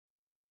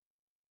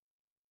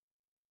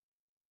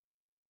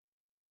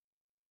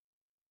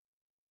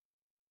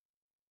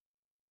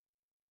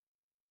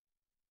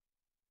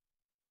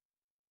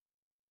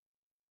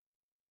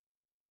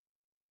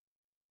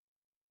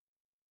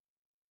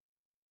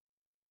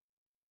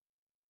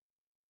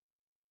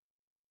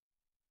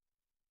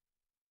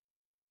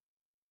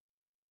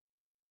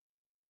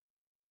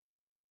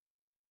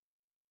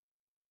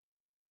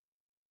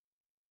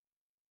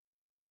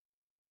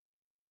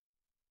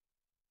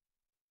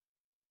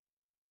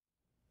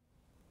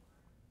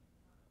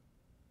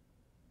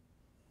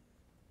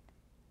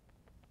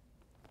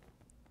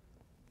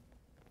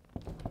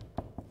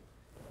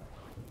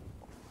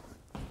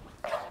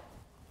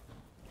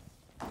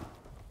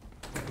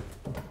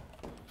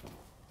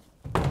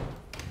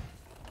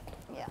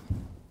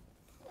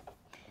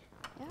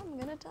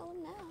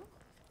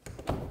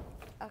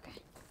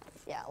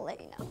I'll let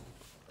you know.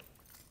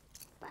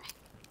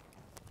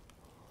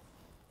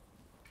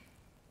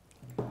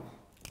 Bye.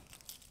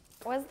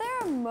 Was there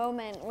a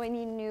moment when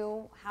you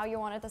knew how you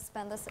wanted to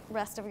spend the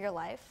rest of your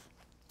life?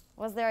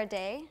 Was there a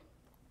day?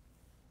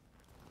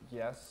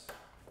 Yes,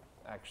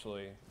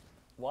 actually.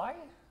 Why?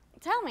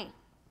 Tell me.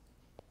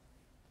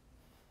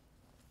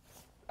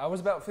 I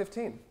was about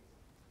 15.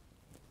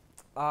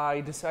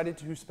 I decided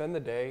to spend the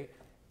day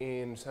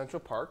in Central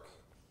Park.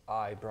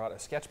 I brought a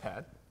sketch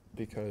pad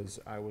because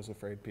I was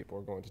afraid people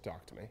were going to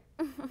talk to me.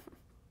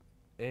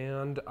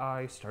 And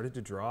I started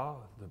to draw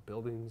the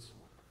buildings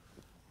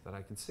that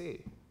I could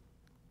see.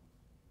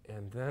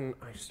 And then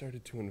I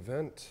started to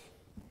invent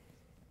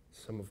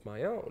some of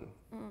my own.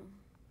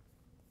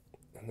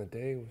 And the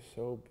day was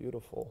so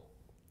beautiful.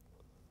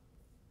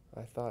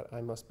 I thought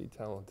I must be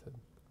talented.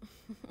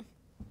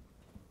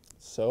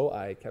 So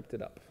I kept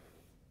it up.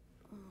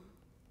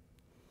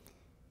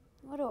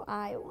 What do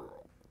I want?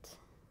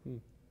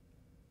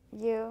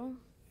 You,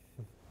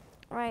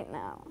 right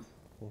now,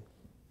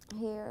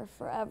 here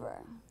forever.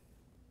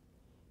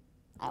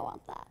 I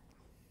want that.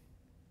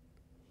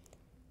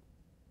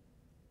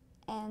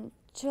 And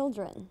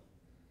children.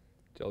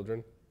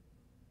 Children?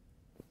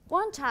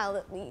 One child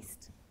at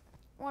least.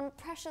 One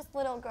precious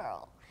little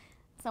girl.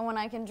 Someone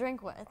I can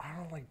drink with. I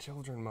don't like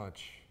children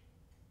much.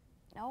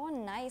 No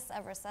one nice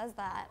ever says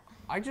that.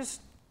 I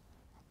just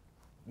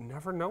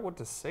never know what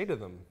to say to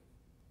them.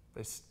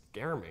 They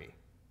scare me.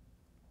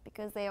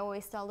 Because they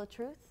always tell the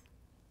truth?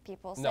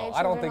 People say No,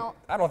 I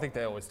don't think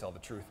they always tell the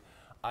truth.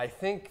 I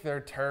think they're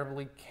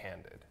terribly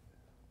candid.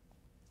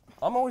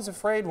 I'm always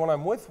afraid when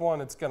I'm with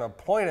one, it's gonna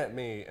point at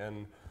me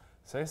and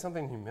say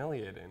something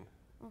humiliating.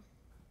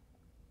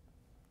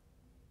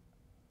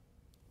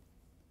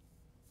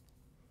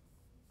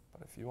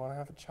 But if you want to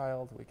have a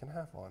child, we can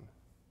have one.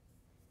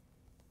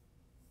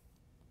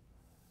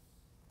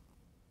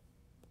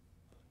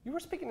 You were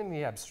speaking in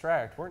the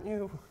abstract, weren't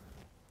you?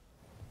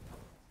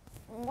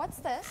 What's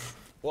this?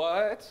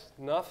 What?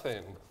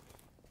 Nothing.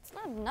 It's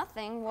not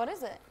nothing. What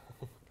is it?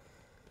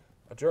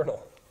 A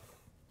journal.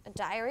 A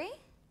diary?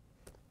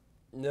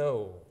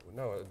 No,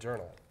 a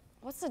journal.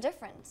 What's the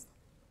difference?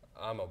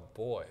 I'm a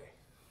boy.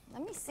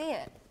 Let me see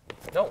it.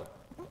 No.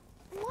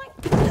 What?